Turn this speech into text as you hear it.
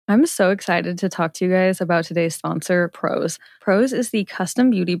I'm so excited to talk to you guys about today's sponsor, Prose. Prose is the custom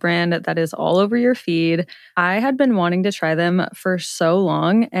beauty brand that is all over your feed. I had been wanting to try them for so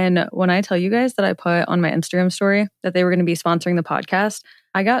long, and when I tell you guys that I put on my Instagram story that they were going to be sponsoring the podcast,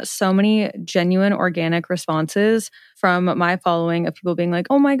 I got so many genuine organic responses from my following of people being like,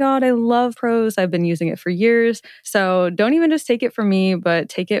 oh my God, I love Prose. I've been using it for years. So don't even just take it from me, but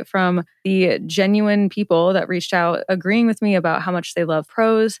take it from the genuine people that reached out agreeing with me about how much they love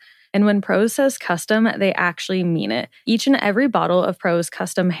Prose. And when Prose says custom, they actually mean it. Each and every bottle of Prose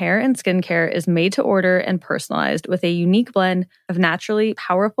custom hair and skincare is made to order and personalized with a unique blend of naturally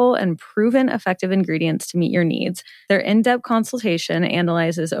powerful and proven effective ingredients to meet your needs. Their in-depth consultation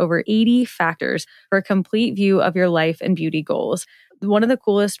analyzes over 80 factors for a complete view of your life and beauty goals. One of the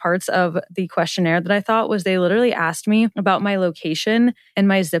coolest parts of the questionnaire that I thought was they literally asked me about my location and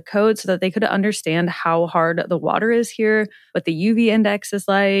my zip code so that they could understand how hard the water is here, what the UV index is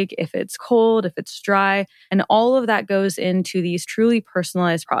like, if it's cold, if it's dry, and all of that goes into these truly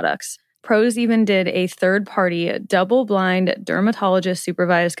personalized products. Prose even did a third-party, double-blind,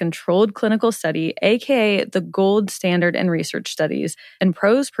 dermatologist-supervised controlled clinical study, aka the gold standard in research studies, and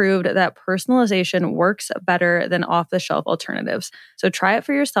Prose proved that personalization works better than off-the-shelf alternatives. So try it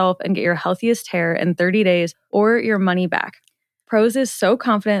for yourself and get your healthiest hair in 30 days or your money back. Prose is so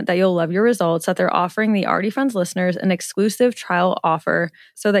confident that you'll love your results that they're offering the Already Friends listeners an exclusive trial offer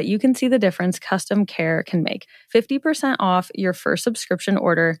so that you can see the difference custom care can make. 50% off your first subscription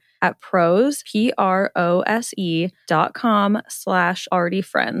order at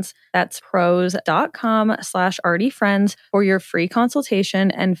prose.com/alreadyfriends. That's prose.com/alreadyfriends for your free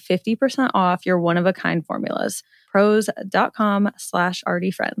consultation and 50% off your one-of-a-kind formulas.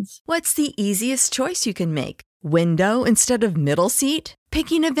 prose.com/alreadyfriends. What's the easiest choice you can make? Window instead of middle seat?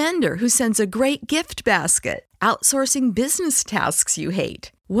 Picking a vendor who sends a great gift basket? Outsourcing business tasks you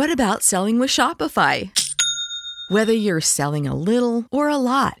hate? What about selling with Shopify? Whether you're selling a little or a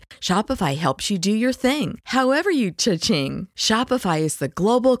lot, Shopify helps you do your thing, however you cha-ching. Shopify is the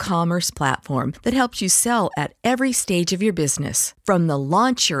global commerce platform that helps you sell at every stage of your business. From the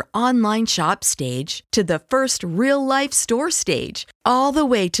launch your online shop stage to the first real-life store stage, all the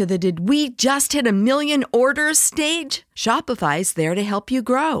way to the did we just hit a million orders stage. Shopify's there to help you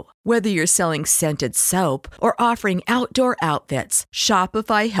grow. Whether you're selling scented soap or offering outdoor outfits,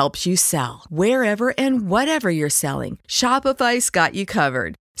 Shopify helps you sell. Wherever and whatever you're selling, Shopify's got you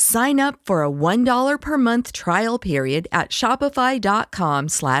covered. Sign up for a $1 per month trial period at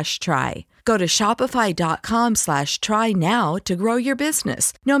shopify.com/try. Go to shopify.com/try now to grow your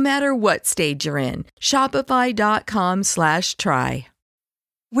business, no matter what stage you're in. Shopify.com/try.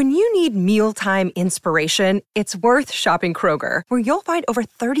 When you need mealtime inspiration, it's worth shopping Kroger, where you'll find over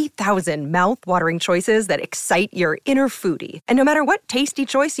 30,000 mouth-watering choices that excite your inner foodie. And no matter what tasty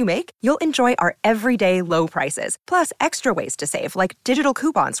choice you make, you'll enjoy our everyday low prices, plus extra ways to save, like digital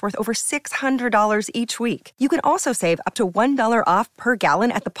coupons worth over $600 each week. You can also save up to $1 off per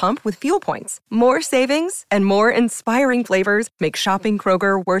gallon at the pump with fuel points. More savings and more inspiring flavors make shopping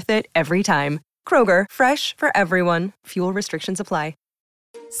Kroger worth it every time. Kroger, fresh for everyone. Fuel restrictions apply.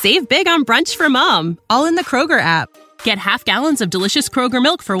 Save big on brunch for mom, all in the Kroger app. Get half gallons of delicious Kroger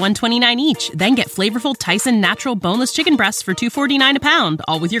milk for $1.29 each. Then get flavorful Tyson natural boneless chicken breasts for $2.49 a pound,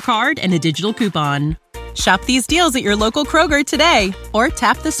 all with your card and a digital coupon. Shop these deals at your local Kroger today, or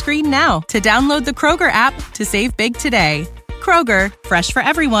tap the screen now to download the Kroger app to save big today. Kroger, fresh for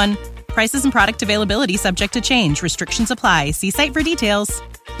everyone. Prices and product availability subject to change. Restrictions apply. See site for details.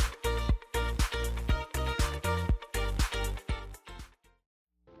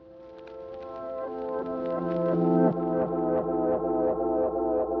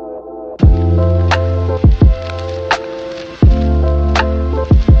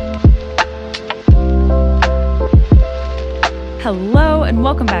 Hello, and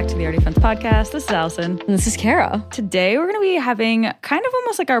welcome back to the Already Friends podcast. This is Allison. And this is Kara. Today, we're going to be having kind of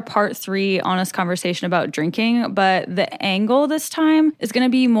almost like our part 3 honest conversation about drinking, but the angle this time is going to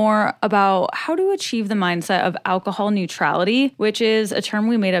be more about how to achieve the mindset of alcohol neutrality, which is a term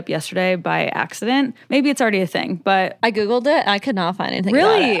we made up yesterday by accident. Maybe it's already a thing, but I Googled it and I could not find anything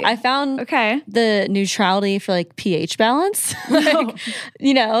really? about it. I found the neutrality for like pH balance.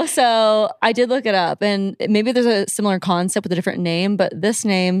 So I did look it up, and maybe there's a similar concept with a different name, but this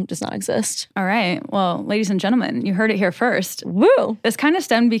name does not exist. All right. Well, ladies and gentlemen, you heard it here first. Woo! This kind of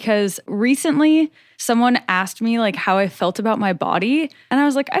stemmed because recently someone asked me like how I felt about my body. And I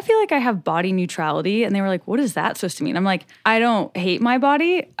was like, I feel like I have body neutrality. And they were like, what is that supposed to mean? I'm like, I don't hate my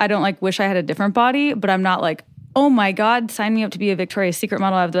body. I don't like wish I had a different body, but I'm not like oh my God, sign me up to be a Victoria's Secret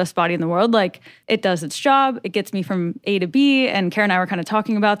model. I have the best body in the world. Like, it does its job. It gets me from A to B. And Kara and I were kind of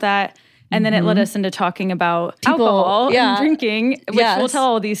talking about that. And then it led us into talking about alcohol and drinking, which we'll tell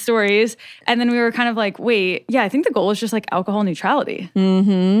all these stories. And then we were kind of like, wait, I think the goal is just like alcohol neutrality.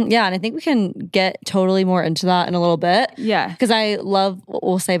 Yeah, and I think we can get totally more into that in a little bit. Yeah. Because I love what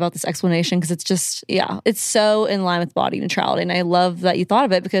we'll say about this explanation because it's just, it's so in line with body neutrality. And I love that you thought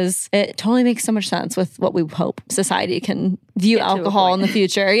of it because it totally makes so much sense with what we hope society can view alcohol in the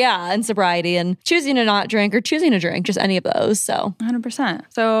future. Yeah, and sobriety and choosing to not drink or choosing to drink, just any of those. So 100%.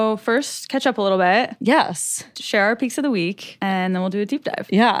 So first, catch up a little bit. Yes. Share our peaks of the week, and then we'll do a deep dive.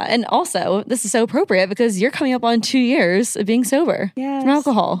 Yeah. And also, this is so appropriate because you're coming up on 2 years of being sober from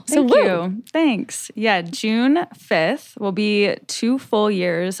alcohol. Thank you. Thanks. Yeah. June 5th will be 2 full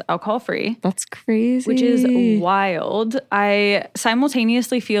years alcohol free. That's crazy. Which is wild. I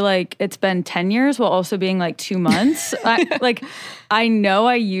simultaneously feel like it's been 10 years while also being like 2 months. I know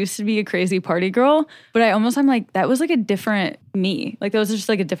I used to be a crazy party girl, but I'm like, that was like a different me. Like, that was just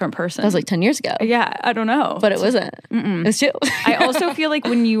like a different person. That was like 10 years ago. Yeah, I don't know. But it wasn't. It was too. I also feel like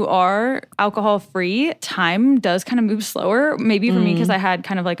when you are alcohol free, time does kind of move slower. Maybe for me, because I had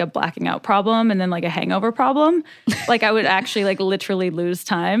kind of like a blacking out problem and then like a hangover problem. Like, I would actually like literally lose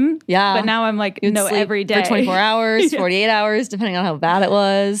time. Yeah. But now I'm like, You'd no, sleep every day. for 24 hours, 48 hours, depending on how bad it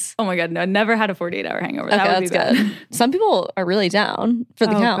was. Oh my God, no, never had a 48-hour hangover. Okay, That would be bad. good. Some people are really down for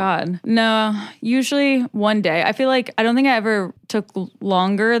the count. Oh God. No, usually one day. I feel like, I don't think I ever took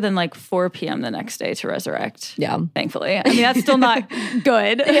longer than like 4 p.m. the next day to resurrect. Yeah. Thankfully. I mean, that's still not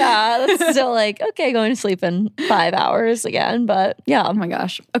good. Yeah, that's still like, okay, going to sleep in 5 hours again. But yeah. Oh my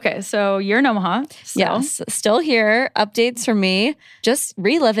gosh. Okay, so you're in Omaha. Yes, still here. Updates from me. Just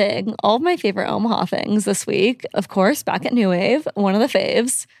reliving all of my favorite Omaha things this week. Of course, back at New Wave, one of the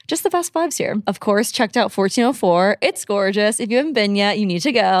faves. Just the best vibes here. Of course, checked out 1404. It's gorgeous. If you haven't been yet, you need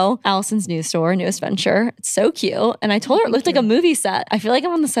to go. Allison's new store, newest venture. It's so cute. And I told her it looked like a movie set. I feel like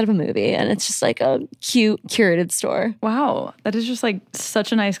I'm on the set of a movie and it's just like a cute, curated store. Wow. That is just like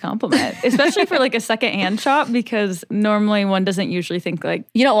such a nice compliment, especially for like a secondhand shop, because normally one doesn't usually think like...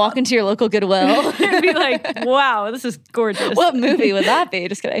 You don't walk into your local Goodwill and be like, wow, this is gorgeous. What movie would that be?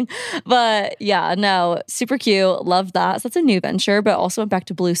 Just kidding. But yeah, no, super cute. Love that. So that's a new venture, but also went back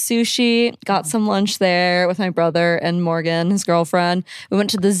to Blue Sushi. Got some lunch there with my brother and Morgan, his girlfriend. We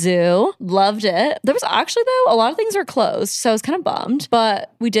went to the zoo. Loved it. There was actually, though, a lot of things are closed, so I was kind of bummed.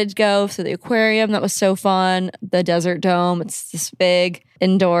 But we did go to the aquarium. That was so fun. The Desert Dome. It's this big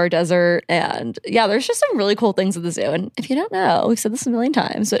indoor desert. And yeah, there's just some really cool things at the zoo. And if you don't know, we've said this a million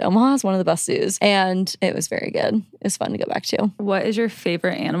times, but Omaha is one of the best zoos. And it was very good. It was fun to go back to. What is your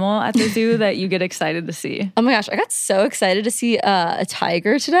favorite animal at the zoo that you get excited to see? Oh my gosh, I got so excited to see a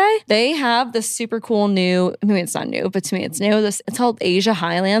tiger today. They have this super cool new, I mean, it's not new, but to me it's new. It's called Asia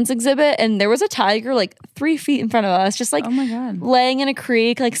Highlands exhibit. And there was a tiger like 3 feet in front of us, just like, oh my God, laying in a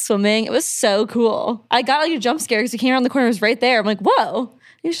creek, like swimming. It was so cool. I got like a jump scare because he came around the corner. It was right there. I'm like, whoa.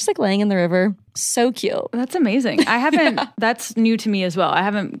 He was just like laying in the river. So cute. That's amazing. I haven't, that's new to me as well. I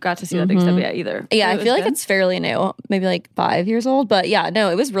haven't got to see that exhibit yet either. Yeah, I feel like it's fairly new, maybe like 5 years old. But yeah,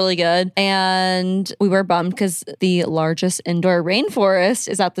 no, it was really good. And we were bummed because the largest indoor rainforest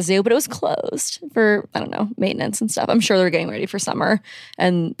is at the zoo, but it was closed for, I don't know, maintenance and stuff. I'm sure they're getting ready for summer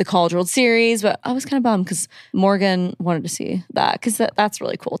and the College World Series. But I was kind of bummed because Morgan wanted to see that because that's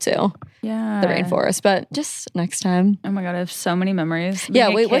really cool too. Yeah. The rainforest. But just next time. Oh my God, I have so many memories. Yeah,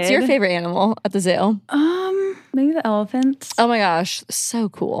 wait, what's your favorite animal at the zoo? Maybe the elephants. Oh my gosh, so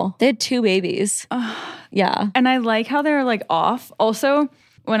cool. They had 2 babies. Yeah. And I like how they're like off. Also,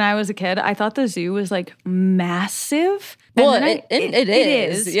 when I was a kid, I thought the zoo was like massive. Well, it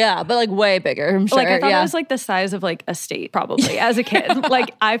is. Yeah, but like way bigger, I'm sure. Like I thought it was like the size of like a state probably as a kid.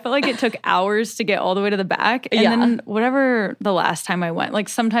 Like I felt like it took hours to get all the way to the back. And then whatever the last time I went, like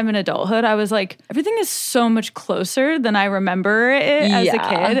sometime in adulthood, I was like, everything is so much closer than I remember it as a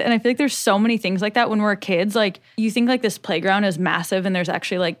kid. And I feel like there's so many things like that when we're kids. Like you think like this playground is massive and there's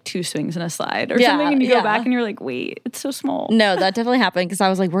actually like 2 swings and a slide or something. And you go back and you're like, wait, it's so small. No, that definitely happened because I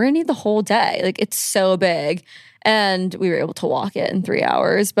was like, we're gonna need the whole day. Like it's so big. And we were able to walk it in 3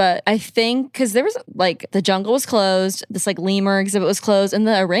 hours. But I think because there was like the jungle was closed, this like lemur exhibit was closed, and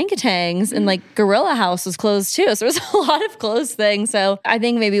the orangutans and like gorilla house was closed too. So there was a lot of closed things. So I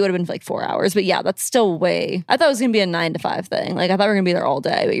think maybe it would have been like 4 hours. But yeah, that's still way. I thought it was gonna be a 9 to 5 thing. Like I thought we were gonna be there all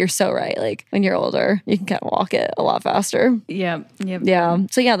day. But you're so right. Like when you're older, you can kind of walk it a lot faster. Yep. Yeah.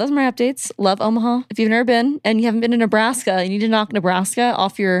 So yeah, those are my updates. Love Omaha. If you've never been and you haven't been to Nebraska, you need to knock Nebraska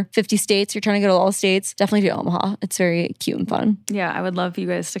off your 50 states. You're trying to go to all the states. Definitely do Omaha. yeah, it's very cute and fun. Yeah, I would love you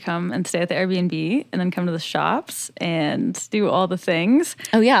guys to come and stay at the Airbnb and then come to the shops and do all the things.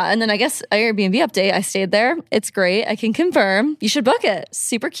 Oh, yeah. And then I guess Airbnb update, I stayed there. It's great. I can confirm. You should book it.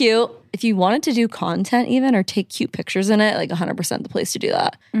 Super cute. If you wanted to do content even or take cute pictures in it, like 100% the place to do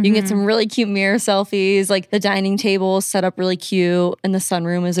that. You can get some really cute mirror selfies. Like the dining table is set up really cute and the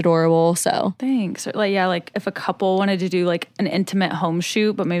sunroom is adorable. So thanks. Like, yeah, like if a couple wanted to do like an intimate home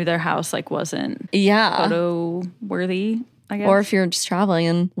shoot, but maybe their house like wasn't photo worthy, I guess. Or if you're just traveling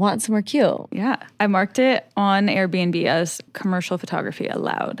and want somewhere cute. Yeah. I marked it on Airbnb as commercial photography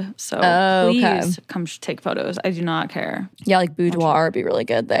allowed. So please come take photos. I do not care. Yeah, like boudoir would be really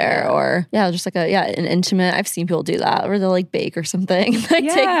good there. Or just like an intimate. I've seen people do that where they'll like bake or something. Like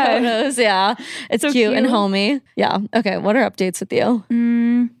take photos. Yeah. It's so cute and homey. Yeah. Okay. What are updates with you?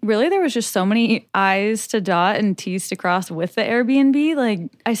 Really, there was just so many I's to dot and T's to cross with the Airbnb. Like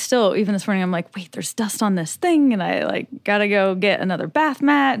I still, even this morning, I'm like, wait, there's dust on this thing. And I like gotta go get another bath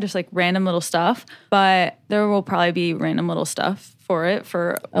mat, just like random little stuff. But there will probably be random little stuff for it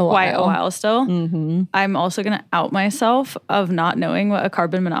for quite a while still. I'm also going to out myself of not knowing what a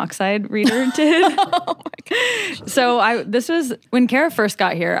carbon monoxide reader did. Oh my gosh. So this was when Kara first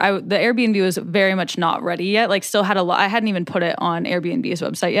got here, the Airbnb was very much not ready yet. Like still had a lot. I hadn't even put it on Airbnb's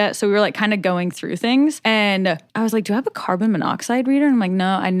website yet. So we were like kind of going through things and I was like, do I have a carbon monoxide reader? And I'm like,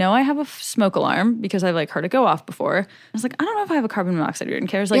 no, I know I have a smoke alarm because I've like heard it go off before. I was like, I don't know if I have a carbon monoxide reader. And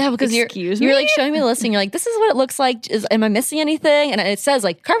Kara's like, because excuse me? You're like showing me the listing. You're like, this is what it looks like. Am I missing anything? And it says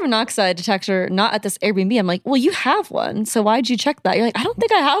like carbon monoxide detector, not at this Airbnb. I'm like, well, you have one. So why'd you check that? You're like, I don't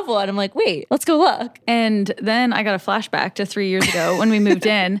think I have one. I'm like, wait, let's go look. And then I got a flashback to 3 years ago when we moved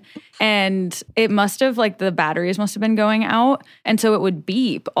in and it must have like the batteries must have been going out. And so it would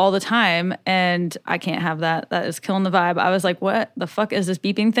beep all the time. And I can't have that. That is killing the vibe. I was like, what the fuck is this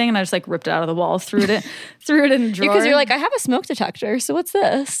beeping thing? And I just like ripped it out of the wall, threw it in a drawer. Because you're like, I have a smoke detector. So what's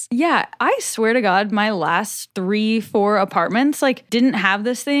this? Yeah. I swear to God, my last 3-4 apartments like didn't have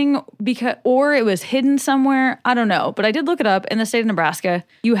this thing or it was hidden somewhere. I don't know. But I did look it up in the state of Nebraska.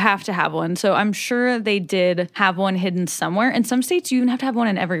 You have to have one. So I'm sure they did have one hidden somewhere. In some states, you even have to have one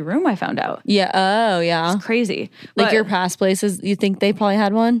in every room, I found out. Yeah. Oh, yeah. It's crazy. Like but your past places, you think they probably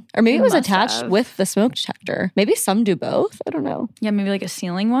had one? Or maybe it was attached with the smoke detector. Maybe some do both. I don't know. Yeah, maybe like a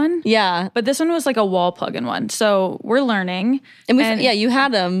ceiling one. Yeah. But this one was like a wall plug-in one. So we're learning. And you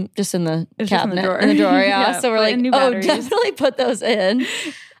had them just in the cabinet. In the drawer, yeah. So we're like, definitely put those in.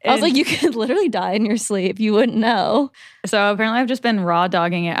 I was like, you could literally die in your sleep. You wouldn't know. So apparently I've just been raw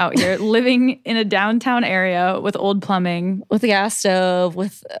dogging it out here, living in a downtown area with old plumbing. With a gas stove,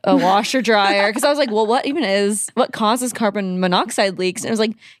 with a washer dryer. Because I was like, well, what causes carbon monoxide leaks? And it was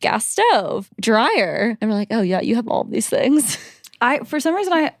like, gas stove, dryer. And we're like, oh yeah, you have all of these things. For some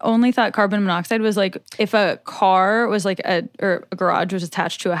reason, I only thought carbon monoxide was like if a car was like or a garage was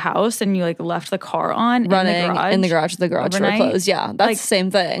attached to a house and you like left the car on running in the garage, the garage door closed. Yeah, that's like, the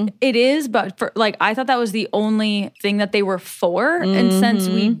same thing. It is, but for like I thought that was the only thing that they were for. And since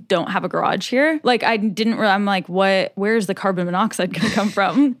we don't have a garage here, like I'm like, where's the carbon monoxide gonna come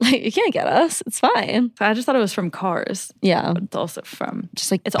from? Like you can't get us. It's fine. I just thought it was from cars. Yeah, but it's also from just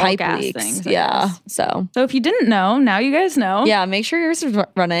like it's pipe all gas leaks. things. Yeah. So if you didn't know, now you guys know. Yeah. Make sure yours is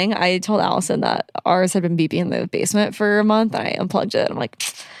running. I told Allison that ours had been beeping in the basement for a month and I unplugged it. I'm like,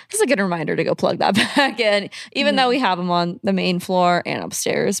 this is a good reminder to go plug that back in, even though we have them on the main floor and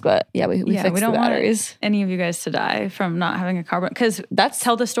upstairs. But yeah, we fixed the batteries. Want any of you guys to die from not having a carbon, because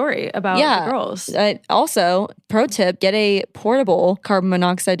tell the story about the girls. Also, pro tip, get a portable carbon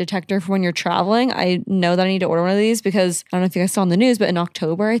monoxide detector for when you're traveling. I know that I need to order one of these because I don't know if you guys saw on the news, but in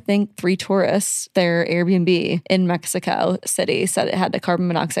October, I think 3 tourists, their Airbnb in Mexico City said it had the carbon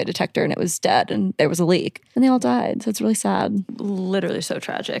monoxide detector and it was dead and there was a leak and they all died. So it's really sad. Literally so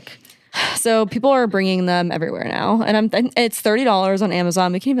tragic. So people are bringing them everywhere now. And it's $30 on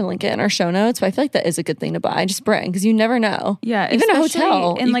Amazon. We can even link it in our show notes. But I feel like that is a good thing to buy. Just bring because you never know. Yeah. Even a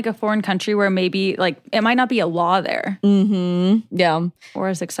hotel. In like a foreign country where maybe like it might not be a law there. Mm-hmm. Yeah. Or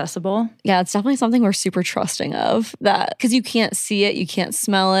as accessible. Yeah. It's definitely something we're super trusting of that because you can't see it. You can't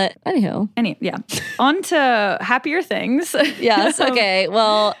smell it. Anywho. Yeah. On to happier things. Yes. Okay.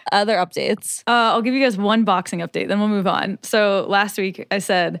 Well, other updates. I'll give you guys one boxing update. Then we'll move on. So last week I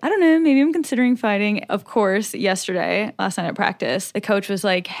said, I don't know, maybe I'm considering fighting. Of course, yesterday, last night at practice, the coach was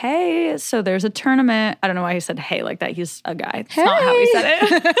like, hey, so there's a tournament. I don't know why he said hey like that. He's a guy. That's not how he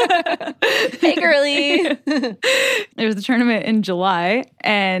said it. Hey, girly. There's a tournament in July,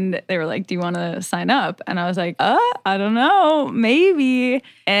 and they were like, do you want to sign up? And I was like, I don't know, maybe.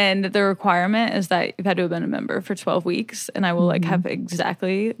 And the requirement is that you've had to have been a member for 12 weeks. And I will like have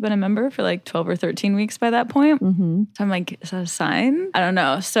exactly been a member for like 12 or 13 weeks by that point. So I'm like, is that a sign? I don't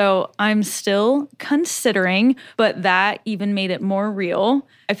know. So I'm still considering, but that even made it more real.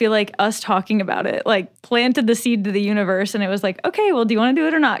 I feel like us talking about it, like planted the seed to the universe. And it was like, okay, well, do you want to do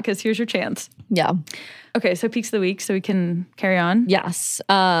it or not? Because here's your chance. Yeah. Okay, so peaks of the week so we can carry on. Yes.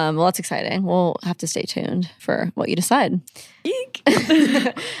 Well, that's exciting. We'll have to stay tuned for what you decide. Eek.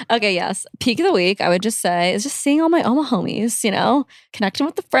 Okay, yes. Peak of the week, I would just say, is just seeing all my Oma homies, you know, connecting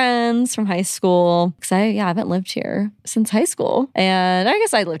with the friends from high school. Because I haven't lived here since high school. And I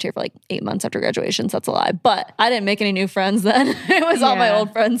guess I lived here for like 8 months after graduation, so that's a lie. But I didn't make any new friends then. It was all my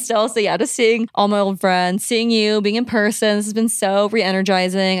old friends still. So yeah, just seeing all my old friends, seeing you, being in person. This has been so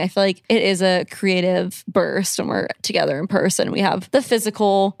re-energizing. I feel like it is a creative burst when we're together in person. We have the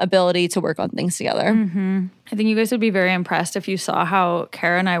physical ability to work on things together. I think you guys would be very impressed if you saw how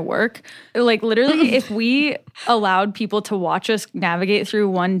Kara and I work. Like literally, if we allowed people to watch us navigate through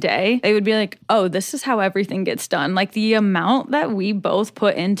one day, they would be like, oh, this is how everything gets done. Like the amount that we both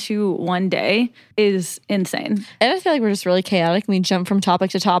put into one day is insane. And I feel like we're just really chaotic. We jump from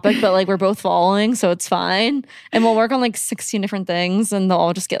topic to topic, but like we're both following, so it's fine. And we'll work on like 16 different things and they'll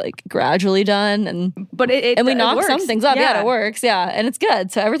all just get like gradually done. And we knock works. some things up. Yeah, it works. Yeah. And it's good.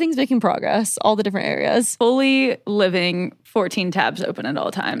 So everything's making progress, all the different areas. Fully living 14 tabs open at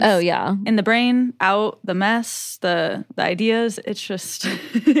all times. Oh, yeah. In the brain, out, the mess, the ideas. It's just...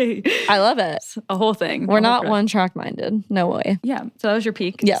 I love it. It's a whole thing. We're not one-track minded. No way. Yeah. So that was your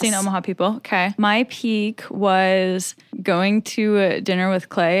peak. Yes. Seeing Omaha people. Okay. My peak was going to dinner with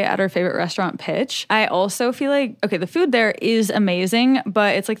Clay at our favorite restaurant, Pitch. I also feel like, okay, the food there is amazing,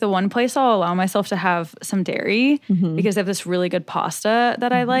 but it's like the one place I'll allow myself to have some dairy because they have this really good pasta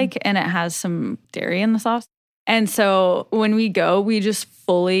that I like, and it has some dairy in the sauce. And so when we go, we just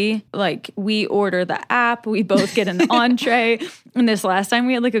fully, like, we order the app, we both get an entree. And this last time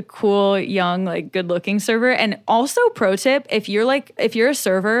we had like a cool, young, like good looking server. And also pro tip, if you're a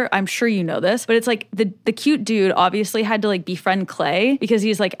server, I'm sure you know this, but it's like the cute dude obviously had to like befriend Clay because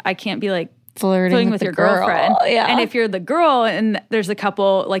he's like, I can't be like, flirting with your girlfriend. Yeah. And if you're the girl and there's a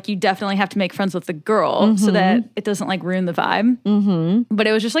couple, like you definitely have to make friends with the girl so that it doesn't like ruin the vibe. But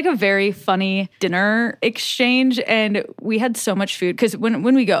it was just like a very funny dinner exchange. And we had so much food because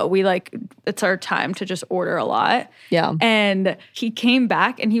when we go, we like, it's our time to just order a lot. Yeah. And he came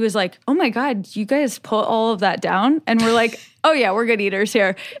back and he was like, oh my God, you guys put all of that down? And we're like, oh yeah, we're good eaters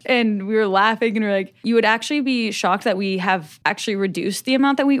here. And we were laughing and we were like, you would actually be shocked that we have actually reduced the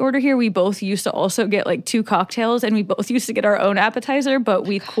amount that we order here. We both used to also get like 2 cocktails and we both used to get our own appetizer, but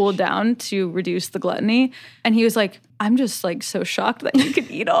we cooled down to reduce the gluttony. And he was like, I'm just like so shocked that you could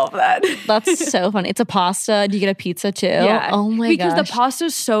eat all of that. That's so funny. It's a pasta. Do you get a pizza too? Yeah. Oh my gosh. Because the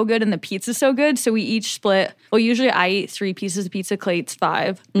pasta's so good and the pizza's so good. So we each split. Well, usually I eat 3 pieces of pizza, Clay eats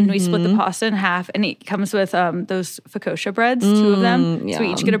 5. And we split the pasta in half. And it comes with those focaccia breads, 2 of them. Yeah. So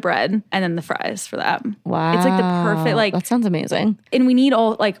we each get a bread and then the fries for that. Wow. It's like the perfect, like. That sounds amazing. And we need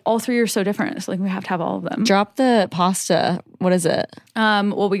all 3 are so different. So like we have to have all of them. Drop the pasta. What is it?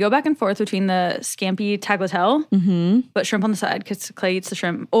 Well, we go back and forth between the scampi tagliatelle, but shrimp on the side because Clay eats the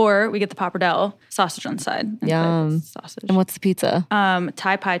shrimp, or we get the pappardelle sausage on the side. And Yum. sausage. And what's the pizza?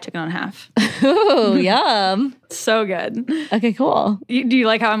 Thai pie chicken on half. Ooh, yum. So good. Okay, cool. Do you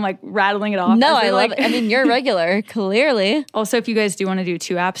like how I'm like rattling it off? No, I love it. I mean, you're regular, clearly. Also, if you guys do want to do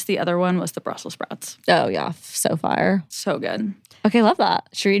 2 apps, the other one was the Brussels sprouts. Oh, yeah. So fire. So good. Okay, love that.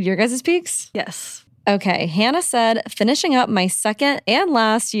 Should we read your guys' peaks? Yes. Okay, Hannah said, finishing up my second and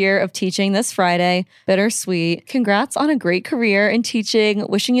last year of teaching this Friday. Bittersweet. Congrats on a great career in teaching.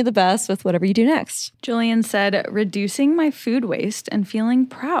 Wishing you the best with whatever you do next. Julian said, reducing my food waste and feeling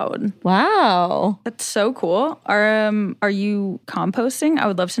proud. Wow. That's so cool. Are you composting? I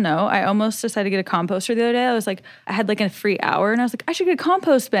would love to know. I almost decided to get a composter the other day. I was like, I had like a free hour and I was like, I should get a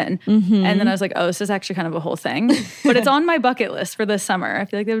compost bin. And then I was like, oh, this is actually kind of a whole thing. But it's on my bucket list for this summer. I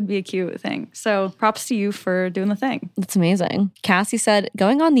feel like that would be a cute thing. So props to you for doing the thing. That's amazing. Cassie said,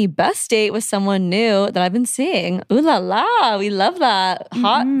 going on the best date with someone new that I've been seeing. Ooh la la. We love that.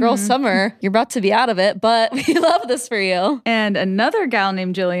 Hot girl summer. You're about to be out of it, but we love this for you. And another gal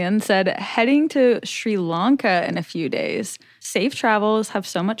named Jillian said, heading to Sri Lanka in a few days. safe travels. Have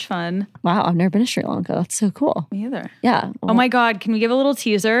so much fun. Wow, I've never been to Sri Lanka. That's so cool. Me either. Yeah. Oh my God. Can we give a little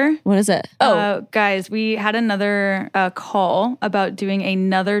teaser? What is it? Guys, we had another call about doing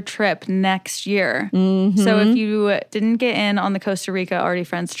another trip next year. So if you didn't get in on the Costa Rica Already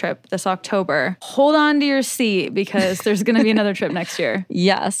Friends trip this October, hold on to your seat because there's going to be another trip next year.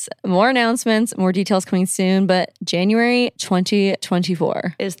 Yes. More announcements, more details coming soon, but January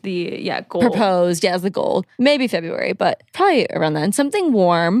 2024 is the goal. Proposed, as the goal. Maybe February, but probably around then. Something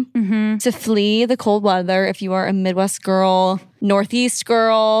warm to flee the cold weather if you are a Midwest girl, Northeast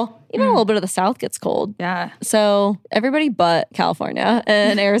girl. Even a little bit of the South gets cold. Yeah. So everybody but California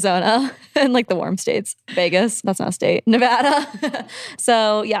and Arizona and like the warm states. Vegas, that's not a state. Nevada.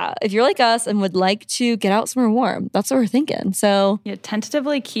 So yeah, if you're like us and would like to get out somewhere warm, that's what we're thinking. So yeah,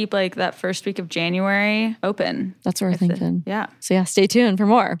 tentatively keep like that first week of January open. That's what we're thinking. Yeah. So yeah, stay tuned for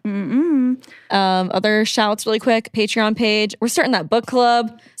more. Other shouts really quick. Patreon page. We're starting that book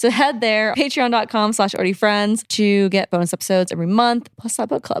club. So head there, patreon.com/ODFriends to get bonus episodes every month, plus that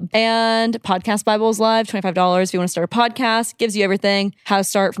book club. And Podcast Bibles Live, $25 if you want to start a podcast. Gives you everything, how to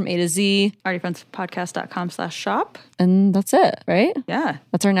start from A to Z. alreadyfriendspodcast.com/shop. And that's it, right? Yeah.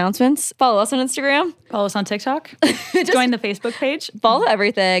 That's our announcements. Follow us on Instagram. Follow us on TikTok. Join the Facebook page. Follow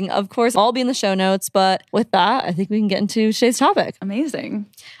everything. Of course, all be in the show notes. But with that, I think we can get into today's topic. Amazing.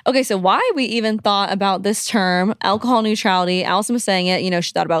 Okay, so why we even thought about this term, alcohol neutrality. Allison was saying it,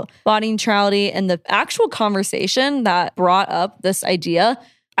 she thought about body neutrality, and the actual conversation that brought up this idea.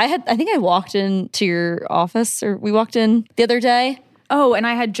 I think I walked into your office, or we walked in the other day. Oh, and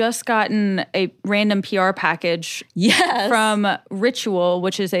I had just gotten a random PR package from Ritual,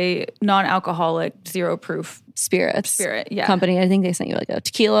 which is a non-alcoholic, zero-proof spirit, yeah, company. I think they sent you like a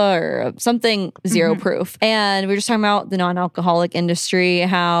tequila or something zero proof. And we were just talking about the non-alcoholic industry,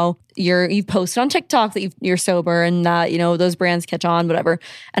 how you've posted on TikTok that you're sober and that, those brands catch on, whatever.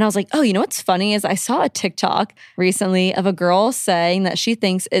 And I was like, oh, what's funny is I saw a TikTok recently of a girl saying that she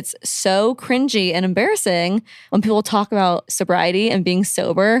thinks it's so cringy and embarrassing when people talk about sobriety and being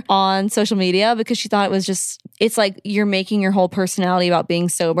sober on social media, because she thought it's like you're making your whole personality about being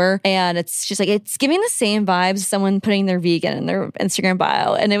sober. And it's just like, it's giving the same vibes as someone putting their vegan in their Instagram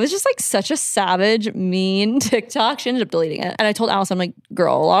bio. And it was just like such a savage, mean TikTok. She ended up deleting it. And I told Alice, I'm like,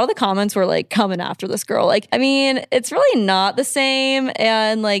 girl, a lot of the comments were like coming after this girl. Like, I mean, it's really not the same.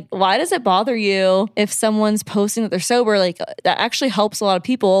 And like, why does it bother you if someone's posting that they're sober? Like, that actually helps a lot of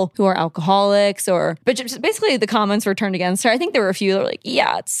people who are alcoholics but just basically the comments were turned against her. I think there were a few that were like,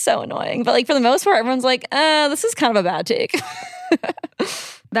 yeah, it's so annoying. But like, for the most part, everyone's like, this is kind of a bad take.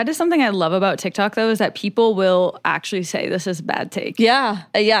 That is something I love about TikTok, though, is that people will actually say this is a bad take. Yeah.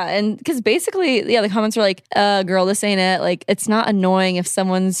 And because basically, the comments are like, girl, this ain't it. Like, it's not annoying if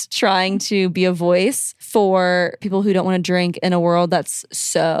someone's trying to be a voice for people who don't want to drink in a world that's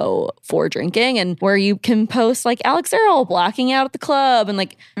so for drinking, and where you can post like Alex Earl blacking out at the club and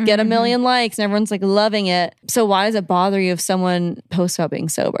like get a million likes and everyone's like loving it. So why does it bother you if someone posts about being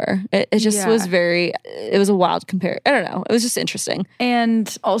sober? It just was it was a wild compare. I don't know. It was just interesting.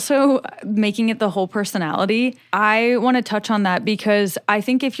 And also making it the whole personality. I want to touch on that because I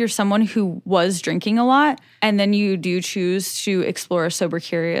think if you're someone who was drinking a lot and then you do choose to explore a sober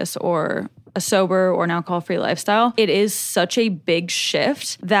curious or a sober or an alcohol-free lifestyle, it is such a big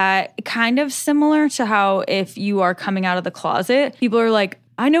shift that kind of similar to how if you are coming out of the closet, people are like,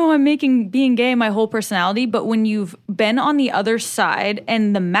 I know I'm making being gay my whole personality, but when you've been on the other side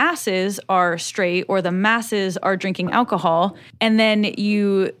and the masses are straight or the masses are drinking alcohol, and then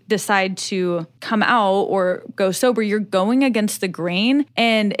you decide to come out or go sober, you're going against the grain,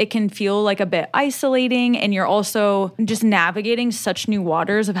 and it can feel like a bit isolating, and you're also just navigating such new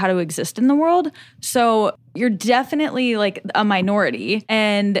waters of how to exist in the world. So you're definitely like a minority,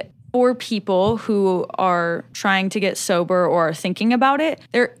 and for people who are trying to get sober or are thinking about it,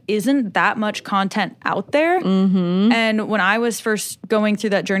 there isn't that much content out there. And when I was first going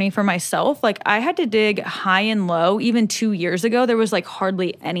through that journey for myself, like I had to dig high and low. Even 2 years ago, there was like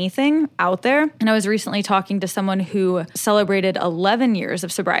hardly anything out there. And I was recently talking to someone who celebrated 11 years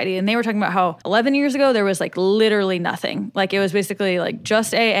of sobriety, and they were talking about how 11 years ago, there was like literally nothing. Like it was basically like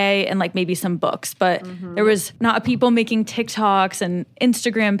just AA and like maybe some books, but there was not people making TikToks and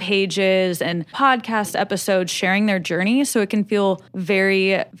Instagram pages and podcast episodes sharing their journey. So it can feel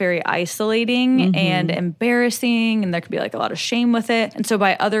very, very isolating and embarrassing. And there could be like a lot of shame with it. And so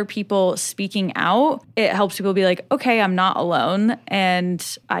by other people speaking out, it helps people be like, okay, I'm not alone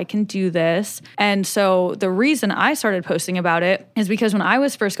and I can do this. And so the reason I started posting about it is because when I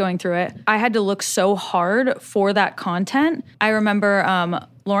was first going through it, I had to look so hard for that content. I remember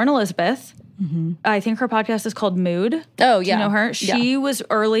Lauren Elizabeth, I think her podcast is called Mood. Oh, yeah. Do you know her? She was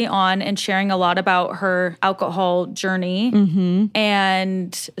early on and sharing a lot about her alcohol journey.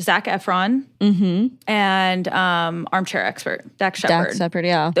 And Zac Efron and Armchair Expert, Dax Shepard.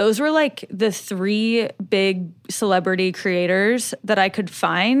 Yeah. Those were like the 3 big celebrity creators that I could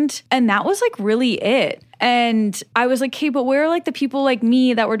find. And that was like really it. And I was like, hey, but where are like the people like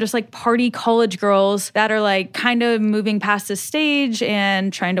me that were just like party college girls that are like kind of moving past this stage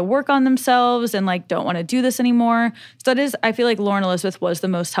and trying to work on themselves and like don't want to do this anymore? So that is, I feel like Lauren Elizabeth was the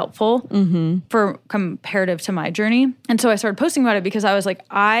most helpful for comparative to my journey. And so I started posting about it because I was like,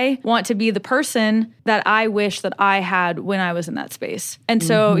 I want to be the person that I wish that I had when I was in that space. And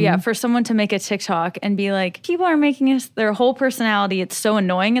so, yeah, for someone to make a TikTok and be like, people are making us their whole personality, it's so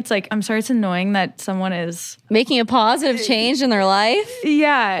annoying. It's like, I'm sorry, it's annoying that someone is making a positive change in their life.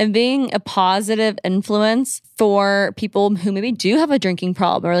 Yeah. And being a positive influence for people who maybe do have a drinking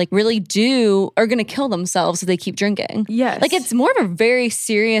problem or like really are going to kill themselves if they keep drinking. Yes. Like it's more of a very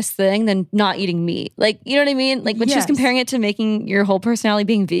serious thing than not eating meat. Like, you know what I mean? Like when she was comparing it to making your whole personality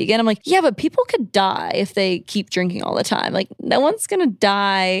being vegan, I'm like, yeah, but people could die if they keep drinking all the time. Like no one's going to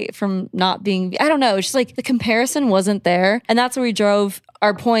die from not being, I don't know. It's just like the comparison wasn't there. And that's where we drove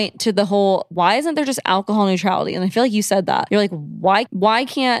our point to the whole, why isn't there just alcohol neutrality? And I feel like you said that. You're like, why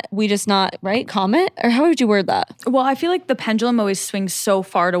can't we just not, right? Comment? Or how would you word that? Well, I feel like the pendulum always swings so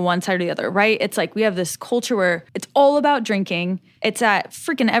far to one side or the other, right? It's like we have this culture where it's all about drinking. It's at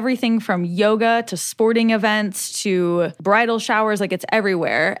freaking everything from yoga to sporting events to bridal showers. Like it's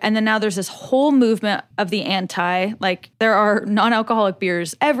everywhere. And then now there's this whole movement of the anti. Like there are non-alcoholic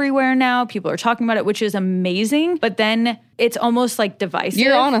beers everywhere now. People are talking about it, which is amazing. But then it's almost like divisive.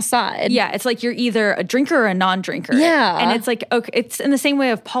 You're on a side. Yeah, it's like you're either a drinker or a non-drinker. Yeah. And it's like, okay, it's in the same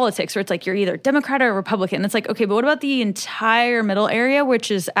way of politics where it's like you're either Democrat or Republican. It's like, okay, but what about the entire middle area, which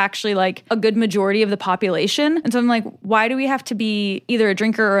is actually like a good majority of the population? And so I'm like, why do we have to be either a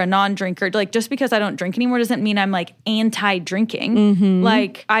drinker or a non-drinker? Like just because I don't drink anymore doesn't mean I'm like anti-drinking.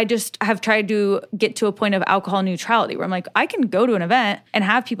 Like I just have tried to get to a point of alcohol neutrality where I'm like, I can go to an event and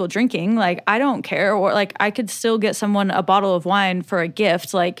have people drinking. Like I don't care. Or like I could still get someone a bottle of wine for a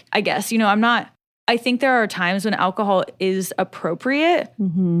gift. Like, I guess, I think there are times when alcohol is appropriate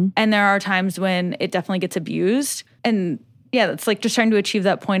and there are times when it definitely gets abused. And yeah, it's like just trying to achieve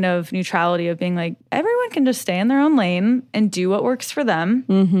that point of neutrality of being like, everyone can just stay in their own lane and do what works for them.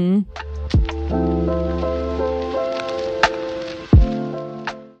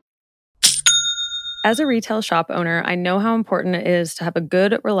 As a retail shop owner, I know how important it is to have a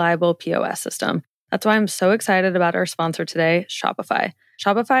good, reliable POS system. That's why I'm so excited about our sponsor today, Shopify.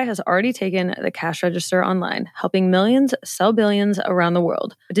 Shopify has already taken the cash register online, helping millions sell billions around the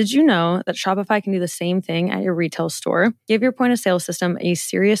world. But did you know that Shopify can do the same thing at your retail store? Give your point of sale system a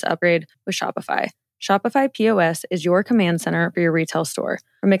serious upgrade with Shopify. Shopify POS is your command center for your retail store.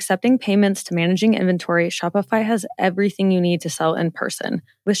 From accepting payments to managing inventory, Shopify has everything you need to sell in person.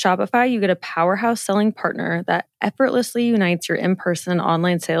 With Shopify, you get a powerhouse selling partner that effortlessly unites your in-person and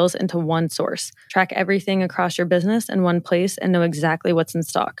online sales into one source. Track everything across your business in one place and know exactly what's in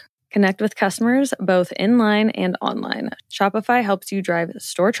stock. Connect with customers both inline and online. Shopify helps you drive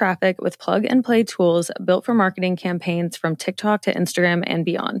store traffic with plug-and-play tools built for marketing campaigns from TikTok to Instagram and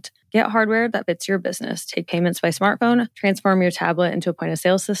beyond. Get hardware that fits your business. Take payments by smartphone, transform your tablet into a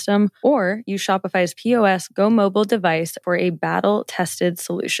point-of-sale system, or use Shopify's POS Go Mobile device for a battle-tested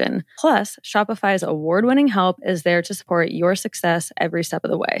solution. Plus, Shopify's award-winning help is there to support your success every step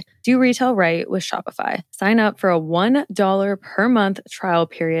of the way. Do retail right with Shopify. Sign up for a $1 per month trial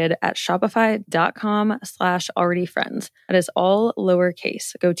period at shopify.com/alreadyfriends. That is all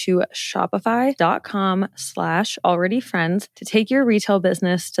lowercase. Go to shopify.com/alreadyfriends to take your retail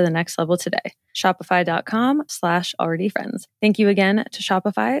business to the next level today. Shopify.com/alreadyfriends. Thank you again to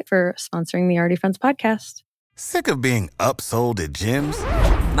Shopify for sponsoring the Already Friends podcast. Sick of being upsold at gyms?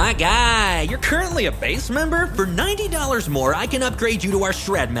 My guy, you're currently a base member. For $90 more, I can upgrade you to our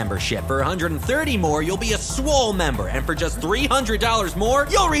Shred membership. For $130 more, you'll be a Swole member. And for just $300 more,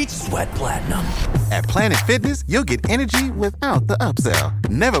 you'll reach Sweat Platinum. At Planet Fitness, you'll get energy without the upsell.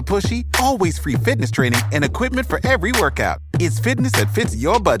 Never pushy, always free fitness training and equipment for every workout. It's fitness that fits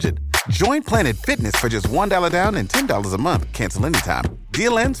your budget. Join Planet Fitness for just $1 down and $10 a month. Cancel anytime.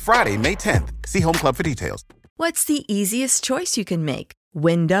 Deal ends Friday, May 10th. See Home Club for details. What's the easiest choice you can make?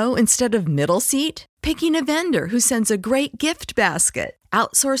 Window instead of middle seat? Picking a vendor who sends a great gift basket?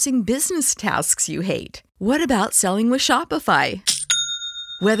 Outsourcing business tasks you hate? What about selling with Shopify?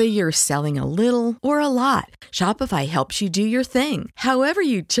 Whether you're selling a little or a lot, Shopify helps you do your thing, however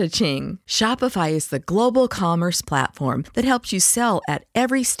you cha-ching. Shopify is the global commerce platform that helps you sell at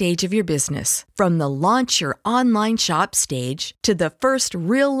every stage of your business. From the launch your online shop stage to the first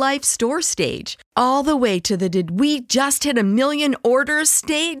real-life store stage, all the way to the did we just hit a million orders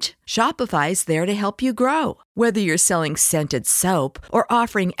stage. Shopify's there to help you grow. Whether you're selling scented soap or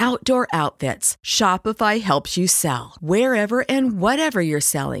offering outdoor outfits, Shopify helps you sell. Wherever and whatever you're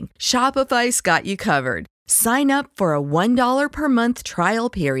selling, Shopify's got you covered. Sign up for a $1 per month trial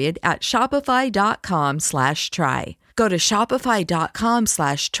period at shopify.com/try. Go to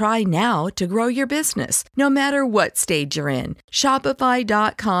shopify.com/try now to grow your business, no matter what stage you're in.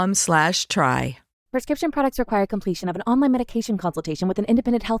 Shopify.com/try. Prescription products require completion of an online medication consultation with an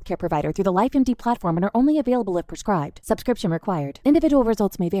independent healthcare provider through the LifeMD platform and are only available if prescribed. Subscription required. Individual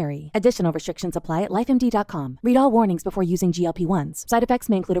results may vary. Additional restrictions apply at lifemd.com. Read all warnings before using GLP-1s. Side effects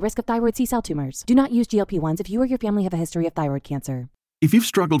may include a risk of thyroid C-cell tumors. Do not use GLP-1s if you or your family have a history of thyroid cancer. If you've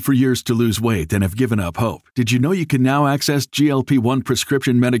struggled for years to lose weight and have given up hope, did you know you can now access GLP-1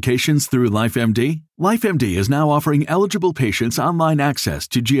 prescription medications through LifeMD? LifeMD is now offering eligible patients online access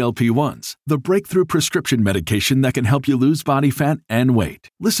to GLP-1s, the breakthrough prescription medication that can help you lose body fat and weight.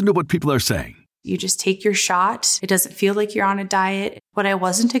 Listen to what people are saying. You just take your shot. It doesn't feel like you're on a diet. What I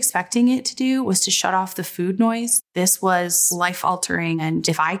wasn't expecting it to do was to shut off the food noise. This was life-altering, and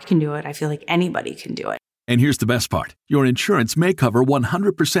if I can do it, I feel like anybody can do it. And here's the best part. Your insurance may cover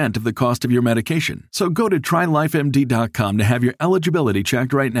 100% of the cost of your medication. So go to trylifemd.com to have your eligibility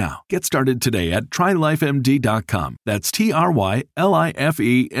checked right now. Get started today at trylifemd.com. That's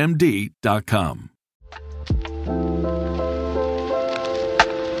trylifemd.com.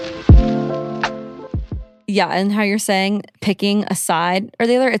 Yeah, and how you're saying picking a side or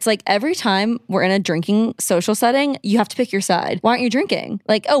the other, it's like every time we're in a drinking social setting, you have to pick your side. Why aren't you drinking?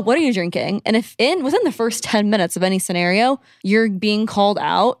 Like, oh, what are you drinking? And if within the first 10 minutes of any scenario, you're being called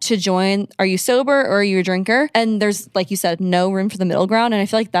out to join, are you sober or are you a drinker? And there's, like you said, no room for the middle ground. And I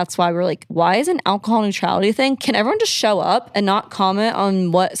feel like that's why we're like, why is an alcohol neutrality thing? Can everyone just show up and not comment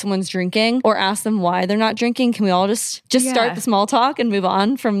on what someone's drinking or ask them why they're not drinking? Can we all just start the small talk and move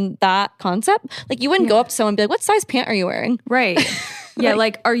on from that concept? Like, you wouldn't go up to someone and be like, what size pant are you wearing? Right. Yeah,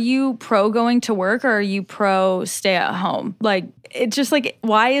 like, are you pro going to work or are you pro stay at home? Like, it's just like,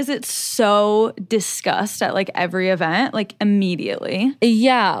 why is it so discussed at like every event, like immediately?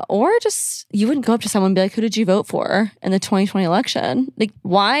 Yeah, or just, you wouldn't go up to someone and be like, who did you vote for in the 2020 election? Like,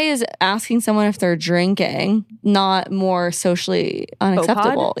 why is asking someone if they're drinking not more socially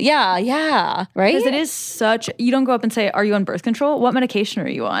unacceptable? Yeah, right? Because it is such, you don't go up and say, are you on birth control? What medication are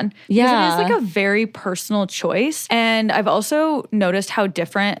you on? Yeah. Because it is like a very personal choice. And I've also noticed how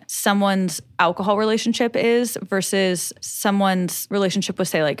different someone's alcohol relationship is versus someone's relationship with,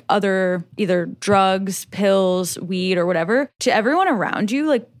 say, like other either drugs, pills, weed, or whatever. To everyone around you,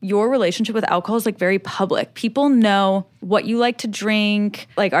 like, your relationship with alcohol is like very public. People know what you like to drink.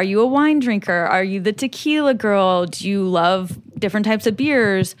 Like, are you a wine drinker? Are you the tequila girl? Do you love different types of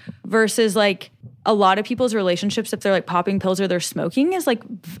beers? Versus like a lot of people's relationships, if they're like popping pills or they're smoking, is like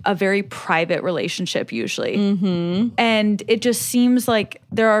a very private relationship usually. Mm-hmm. And it just seems like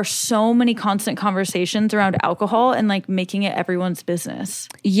there are so many constant conversations around alcohol and like making it everyone's business.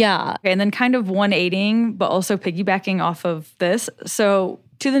 Yeah. Okay, and then kind of 180ing, but also piggybacking off of this. So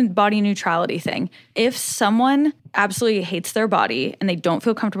to the body neutrality thing, if someone absolutely hates their body and they don't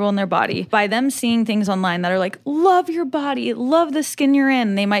feel comfortable in their body, by them seeing things online that are like, love your body, love the skin you're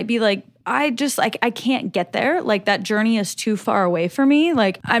in, they might be like, I can't get there. Like, that journey is too far away for me.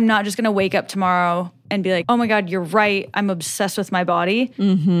 Like, I'm not just going to wake up tomorrow and be like, oh my God, you're right. I'm obsessed with my body.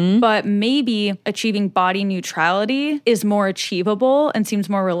 Mm-hmm. But maybe achieving body neutrality is more achievable and seems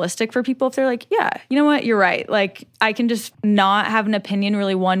more realistic for people if they're like, yeah, you know what? You're right. Like, I can just not have an opinion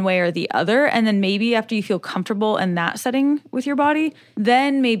really one way or the other. And then maybe after you feel comfortable in that setting with your body,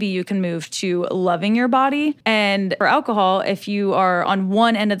 then maybe you can move to loving your body. And for alcohol, if you are on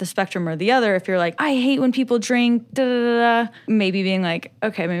one end of the spectrum or the other, if you're like, I hate when people drink, maybe being like,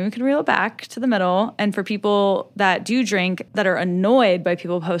 okay, maybe we can reel it back to the middle. And for people that do drink, that are annoyed by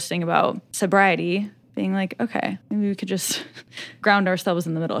people posting about sobriety, being like, okay, maybe we could just ground ourselves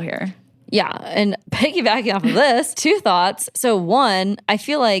in the middle here. Yeah. And piggybacking off of this, 2 thoughts. So one, I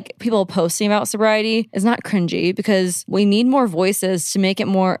feel like people posting about sobriety is not cringy because we need more voices to make it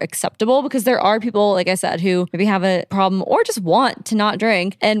more acceptable, because there are people, like I said, who maybe have a problem or just want to not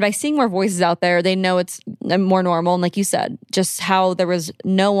drink. And by seeing more voices out there, they know it's more normal. And like you said, just how there was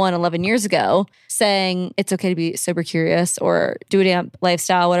no one 11 years ago saying it's okay to be sober curious or do a damp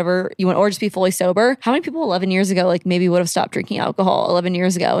lifestyle, whatever you want, or just be fully sober. How many people 11 years ago, like maybe would have stopped drinking alcohol 11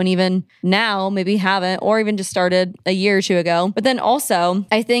 years ago, and even now maybe haven't, or even just started a year or 2 ago. But then also,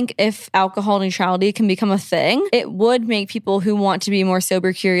 I think if alcohol neutrality can become a thing, it would make people who want to be more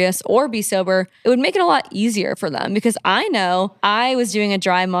sober curious or be sober, it would make it a lot easier for them. Because I know I was doing a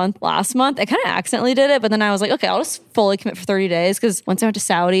dry month last month. I kind of accidentally did it, but then I was like, okay, I'll just fully commit for 30 days because once I went to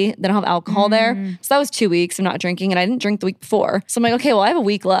Saudi, they don't have alcohol there. So that was 2 weeks of not drinking, and I didn't drink the week before. So I'm like, okay, well, I have a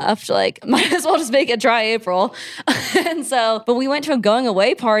week left. Like, might as well just make it dry April. And so, but we went to a going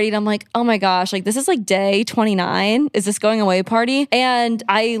away party, and I'm like, oh my gosh, like this is like day 29. Is this going away party? And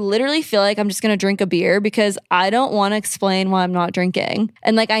I literally feel like I'm just going to drink a beer because I don't want to explain why I'm not drinking.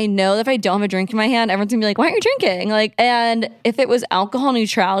 And like, I know that if I don't have a drink in my hand, everyone's gonna be like, why aren't you drinking? Like, and if it was alcohol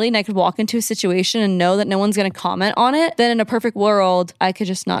neutrality and I could walk into a situation and know that no one's going to comment on it, then in a perfect world, I could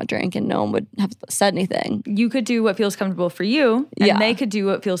just not drink and no one would have said anything. You could do what feels comfortable for you, and they could do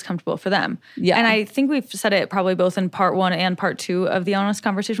what feels comfortable for them. Yeah. And I think we've said it probably both in part 1 and part 2 of the honest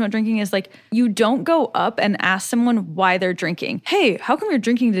conversation about drinking is like, you don't go up and ask someone why they're drinking. Hey, how come you're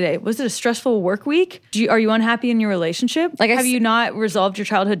drinking today? Was it a stressful work week? Are you unhappy in your relationship? Like, have you not resolved your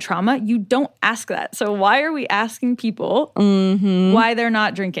childhood trauma? You don't ask that. So why are we asking people why they're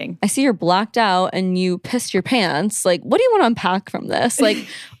not drinking? I see you're blacked out and you pissed your pants. Like, what do you want to unpack from this? Like,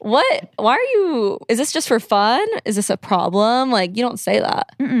 what? Why are you? Is this just for fun? Is this a problem? Like, you don't say that.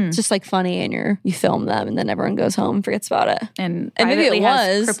 It's just like funny, and you film them, and then everyone goes home and forgets about it. And maybe it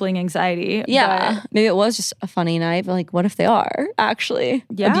was crippling anxiety. Yeah, maybe it was just a funny night. But like, what if they are actually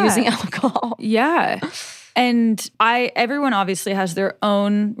abusing alcohol? Yeah. And everyone obviously has their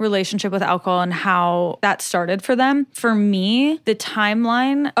own relationship with alcohol and how that started for them. For me, the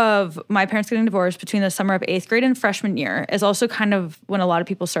timeline of my parents getting divorced between the summer of 8th grade and freshman year is also kind of when a lot of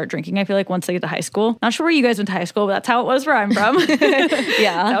people start drinking. I feel like once they get to high school. Not sure where you guys went to high school, but that's how it was where I'm from.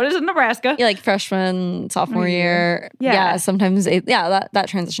 Yeah. That was in Nebraska. Yeah, like freshman, sophomore year. Yeah. Sometimes, that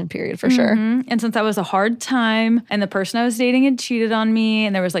transition period for sure. And since that was a hard time and the person I was dating had cheated on me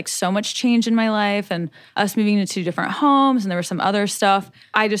and there was like so much change in my life and us moving to 2 different homes and there was some other stuff,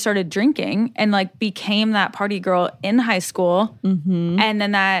 I just started drinking and like became that party girl in high school. And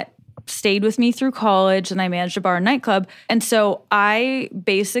then that stayed with me through college, and I managed a bar and nightclub. And so I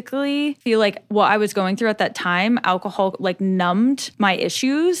basically feel like what I was going through at that time, alcohol like numbed my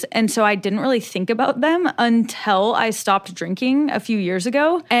issues. And so I didn't really think about them until I stopped drinking a few years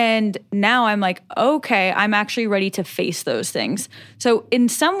ago. And now I'm like, okay, I'm actually ready to face those things. So in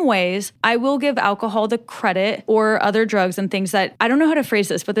some ways, I will give alcohol the credit, or other drugs and things that, I don't know how to phrase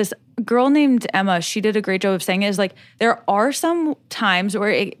this, but this girl named Emma, she did a great job of saying it, is like, there are some times where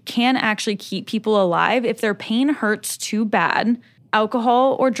it can actually keep people alive if their pain hurts too bad.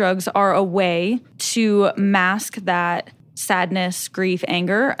 Alcohol or drugs are a way to mask that sadness, grief,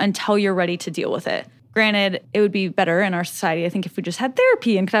 anger until you're ready to deal with it. Granted, it would be better in our society, I think, if we just had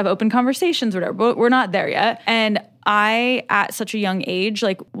therapy and could have open conversations or whatever, but we're not there yet. And I, at such a young age,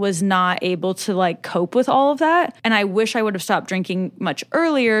 like was not able to like cope with all of that. And I wish I would have stopped drinking much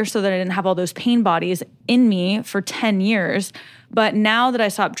earlier so that I didn't have all those pain bodies in me for 10 years. But now that I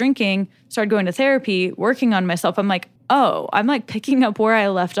stopped drinking, started going to therapy, working on myself, I'm like, oh, I'm like picking up where I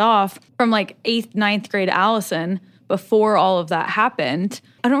left off from like 8th, 9th grade Allison before all of that happened.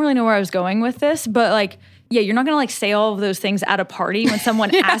 I don't really know where I was going with this, but like, yeah, you're not going to like say all of those things at a party when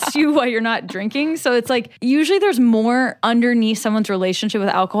someone asks you why you're not drinking. So it's like, usually there's more underneath someone's relationship with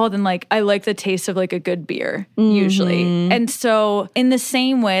alcohol than like, I like the taste of like a good beer, usually. And so in the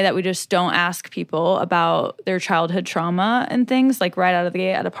same way that we just don't ask people about their childhood trauma and things like right out of the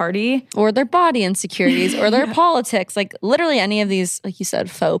gate at a party. Or their body insecurities or their politics, like literally any of these, like you said,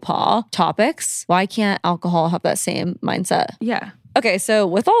 faux pas topics. Why can't alcohol have that same mindset? Yeah. Okay, so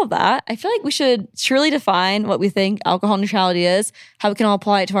with all of that, I feel like we should truly define what we think alcohol neutrality is, how we can all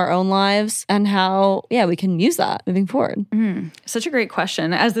apply it to our own lives, and how, we can use that moving forward. Such a great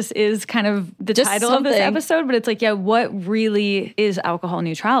question, as this is kind of the title of this episode, but it's like, what really is alcohol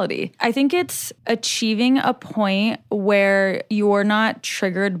neutrality? I think it's achieving a point where you're not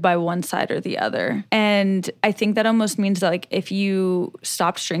triggered by one side or the other. And I think that almost means that like if you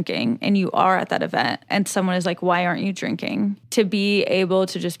stopped drinking and you are at that event and someone is like, why aren't you drinking? To be able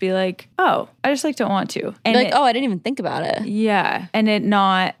to just be like, oh, I just like don't want to. And like, I didn't even think about it. Yeah. And it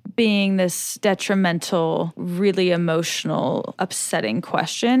not being this detrimental, really emotional, upsetting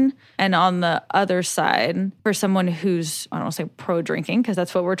question. And on the other side, for someone who's, I don't want to say pro drinking, because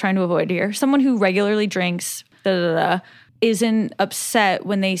that's what we're trying to avoid here, someone who regularly drinks, isn't upset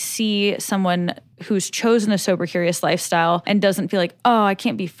when they see someone who's chosen a sober, curious lifestyle and doesn't feel like, oh, I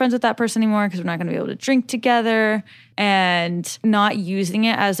can't be friends with that person anymore because we're not going to be able to drink together, and not using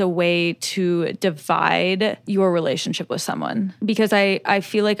it as a way to divide your relationship with someone. Because I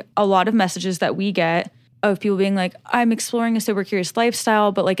feel like a lot of messages that we get of people being like, I'm exploring a sober, curious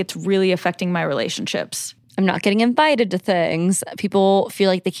lifestyle, but like it's really affecting my relationships. I'm not getting invited to things. People feel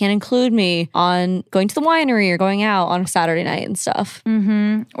like they can't include me on going to the winery or going out on a Saturday night and stuff.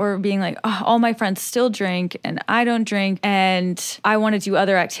 Or being like, oh, all my friends still drink and I don't drink and I want to do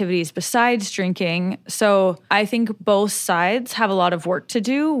other activities besides drinking. So I think both sides have a lot of work to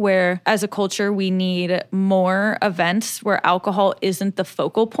do, where as a culture, we need more events where alcohol isn't the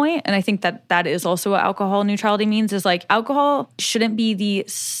focal point. And I think that is also what alcohol neutrality means, is like alcohol shouldn't be the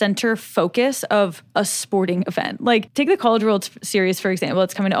center focus of a sporting event. Like take the College World Series, for example.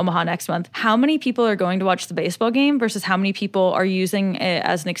 It's coming to Omaha next month. How many people are going to watch the baseball game versus how many people are using it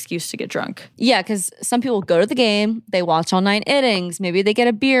as an excuse to get drunk? Yeah, because some people go to the game, they watch all 9 innings, maybe they get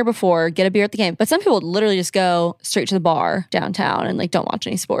a beer before, get a beer at the game. But some people literally just go straight to the bar downtown and like don't watch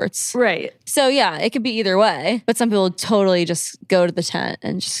any sports. Right. So yeah, it could be either way. But some people totally just go to the tent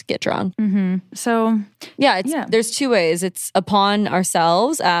and just get drunk. So yeah, there's 2 ways. It's upon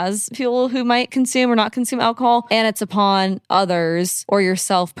ourselves as people who might consume or not consume alcohol, and it's upon others or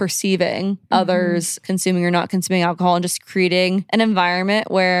yourself perceiving others consuming or not consuming alcohol, and just creating an environment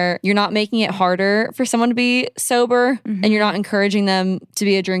where you're not making it harder for someone to be sober and you're not encouraging them to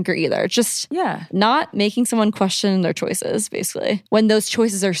be a drinker either. It's just not making someone question their choices, basically, when those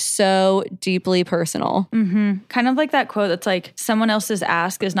choices are so deeply personal. Kind of like that quote that's like, someone else's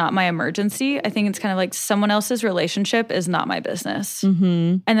ask is not my emergency. I think it's kind of like someone else's relationship is not my business.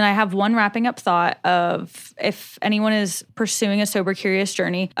 And then I have one wrapping up thought of, if anyone is pursuing a sober, curious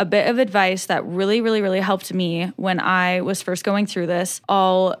journey, a bit of advice that really, really, really helped me when I was first going through this.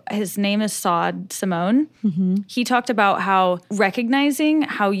 His name is Saad Simone. He talked about how recognizing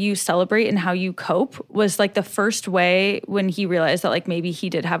how you celebrate and how you cope was like the first way, when he realized that like maybe he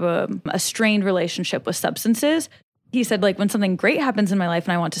did have a strained relationship with substances. He said, like, when something great happens in my life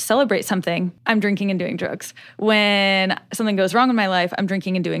and I want to celebrate something, I'm drinking and doing drugs. When something goes wrong in my life, I'm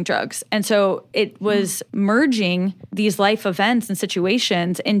drinking and doing drugs. And so it was merging these life events and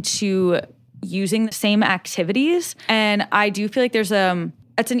situations into using the same activities. And I do feel like it's an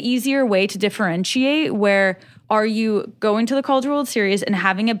easier way to differentiate, where are you going to the College World Series and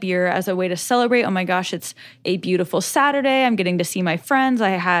having a beer as a way to celebrate? Oh my gosh, it's a beautiful Saturday. I'm getting to see my friends. I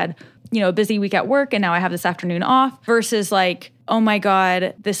had a busy week at work and now I have this afternoon off, versus like, oh my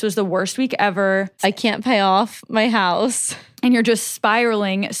God, this was the worst week ever. I can't pay off my house. And you're just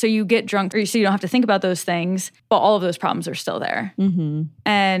spiraling. So you get drunk, so you don't have to think about those things, but all of those problems are still there.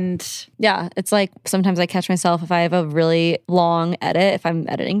 And yeah, it's like sometimes I catch myself, if I have a really long edit, if I'm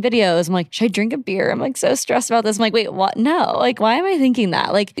editing videos, I'm like, should I drink a beer? I'm like so stressed about this. I'm like, wait, what? No. Like, why am I thinking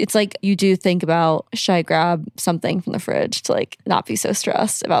that? Like, it's like you do think about, should I grab something from the fridge to like not be so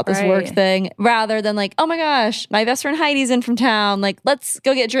stressed about this work thing, rather than like, oh my gosh, my best friend Heidi's in from town. Like, let's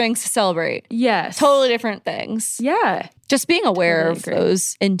go get drinks to celebrate. Yes. Totally different things. Yeah. Just being aware of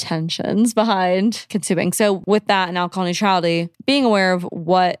those intentions behind consuming. So with that and alcohol neutrality, being aware of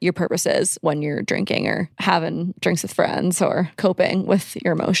what your purpose is when you're drinking or having drinks with friends or coping with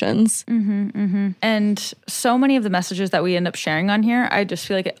your emotions. And so many of the messages that we end up sharing on here, I just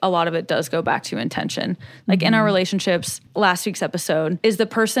feel like a lot of it does go back to intention. Like in our relationships, last week's episode, is the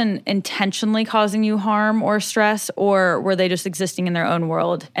person intentionally causing you harm or stress, or were they just existing in their own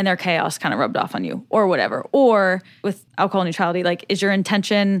world and their chaos kind of rubbed off on you or whatever? Or with alcohol neutrality, like, is your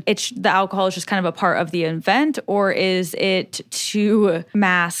intention, the alcohol is just kind of a part of the event, or is it to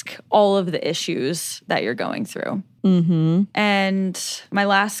mask all of the issues that you're going through? And my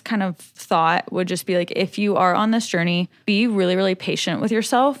last kind of thought would just be like, if you are on this journey, be really, really patient with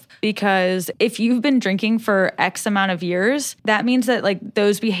yourself, because if you've been drinking for X amount of years, that means that like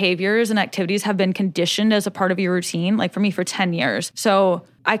those behaviors and activities have been conditioned as a part of your routine. Like for me, for 10 years. So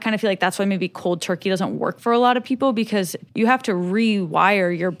I kind of feel like that's why maybe cold turkey doesn't work for a lot of people, because you have to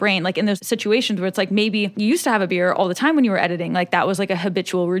rewire your brain. Like in those situations where it's like, maybe you used to have a beer all the time when you were editing, like that was like a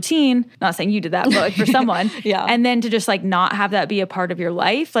habitual routine. Not saying you did that, but like for someone. And then to just like not have that be a part of your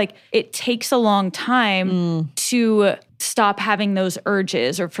life, like it takes a long time to stop having those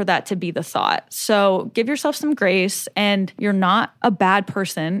urges or for that to be the thought. So give yourself some grace, and you're not a bad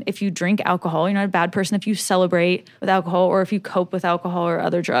person if you drink alcohol. You're not a bad person if you celebrate with alcohol or if you cope with alcohol or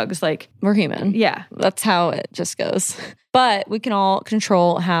other drugs. Like, we're human. Yeah. That's how it just goes. But we can all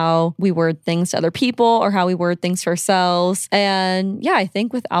control how we word things to other people or how we word things to ourselves. And yeah, I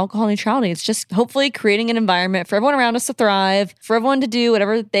think with alcohol neutrality, it's just hopefully creating an environment for everyone around us to thrive, for everyone to do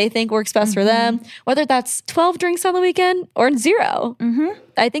whatever they think works best for them, whether that's 12 drinks on the weekend or 0.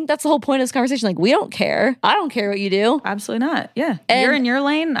 I think that's the whole point of this conversation. Like, we don't care. I don't care what you do. Absolutely not. Yeah. You're in your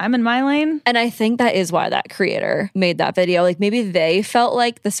lane. I'm in my lane. And I think that is why that creator made that video. Like, maybe they felt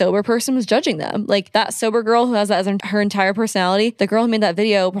like the sober person was judging them. Like, that sober girl who has that as her entire personality, the girl who made that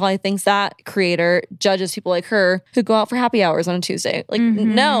video probably thinks that creator judges people like her who go out for happy hours on a Tuesday. Like,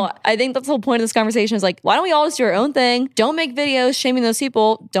 no, I think that's the whole point of this conversation is like, why don't we all just do our own thing? Don't make videos shaming those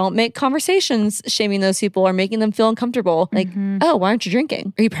people. Don't make conversations shaming those people or making them feel uncomfortable. Like, oh, why aren't you drinking?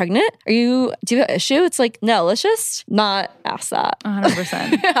 Are you pregnant? Do you have an issue? It's like, no, let's just not ask that.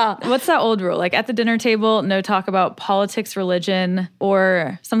 100%. Yeah. What's that old rule? Like, at the dinner table, no talk about politics, religion,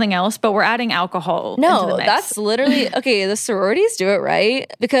 or something else, but we're adding alcohol into the mix. That's literally, okay, the sororities do it right.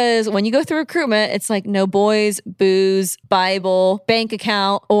 Because when you go through recruitment, it's like no boys, booze, Bible, bank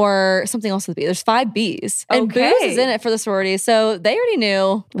account, or something else with B. There's 5 B's. And booze is in it for the sororities. So they already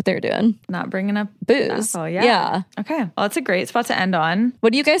knew what they were doing. Not bringing up booze. Alcohol, yeah. Okay. Well, that's a great spot to end on.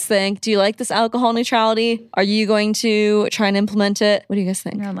 What do you guys think? Do you like this alcohol neutrality? Are you going to try and implement it? What do you guys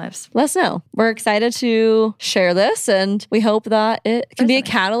think? Your own lives. Let us know. We're excited to share this, and we hope that it can be a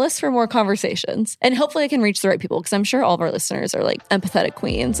catalyst for more conversations. And hopefully it can reach the right people, because I'm sure all of our listeners are like empathetic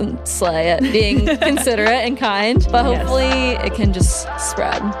queens and slay at being considerate and kind. But hopefully it can just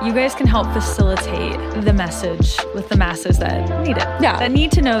spread. You guys can help facilitate the message with the masses that need it. Yeah. That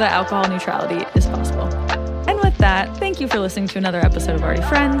need to know that alcohol neutrality is possible. And with that, thank you for listening to another episode of Already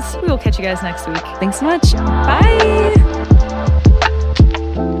Friends. We will catch you guys next week. Thanks so much. Bye.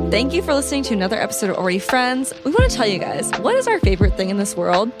 Thank you for listening to another episode of Already Friends. We want to tell you guys, what is our favorite thing in this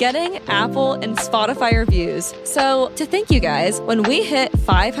world? Getting Apple and Spotify reviews. So to thank you guys, when we hit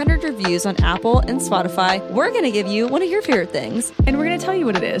 500 reviews on Apple and Spotify, we're going to give you one of your favorite things. And we're going to tell you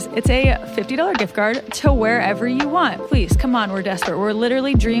what it is. It's a $50 gift card to wherever you want. Please, come on, we're desperate. We're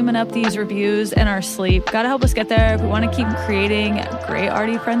literally dreaming up these reviews in our sleep. Got to help us get there. If we want to keep creating great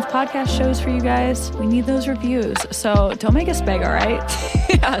Already Friends podcast shows for you guys, we need those reviews. So don't make us beg, all right?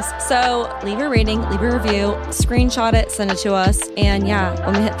 Yes. So leave a rating, leave a review, screenshot it, send it to us. And yeah,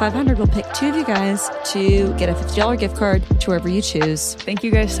 when we hit 500, we'll pick 2 of you guys to get a $50 gift card to wherever you choose. Thank you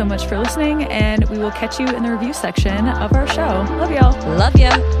guys so much for listening, and we will catch you in the review section of our show. Love y'all. Love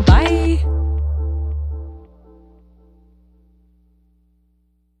ya. Bye.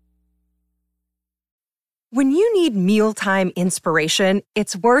 When you need mealtime inspiration,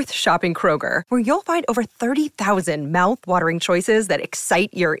 it's worth shopping Kroger, where you'll find over 30,000 mouth-watering choices that excite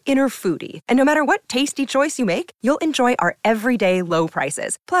your inner foodie. And no matter what tasty choice you make, you'll enjoy our everyday low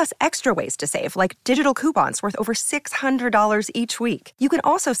prices, plus extra ways to save, like digital coupons worth over $600 each week. You can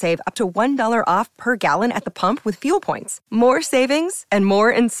also save up to $1 off per gallon at the pump with fuel points. More savings and more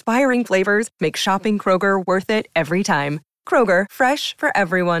inspiring flavors make shopping Kroger worth it every time. Kroger, fresh for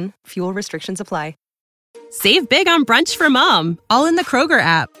everyone. Fuel restrictions apply. Save big on brunch for mom, all in the Kroger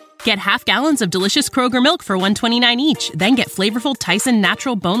app. Get half gallons of delicious Kroger milk for $1.29 each. Then get flavorful Tyson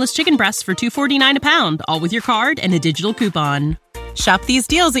natural boneless chicken breasts for $2.49 a pound, all with your card and a digital coupon. Shop these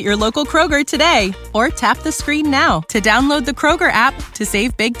deals at your local Kroger today, or tap the screen now to download the Kroger app to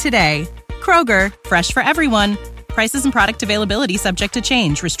save big today. Kroger, fresh for everyone. Prices and product availability subject to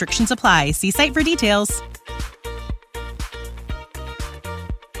change. Restrictions apply. See site for details.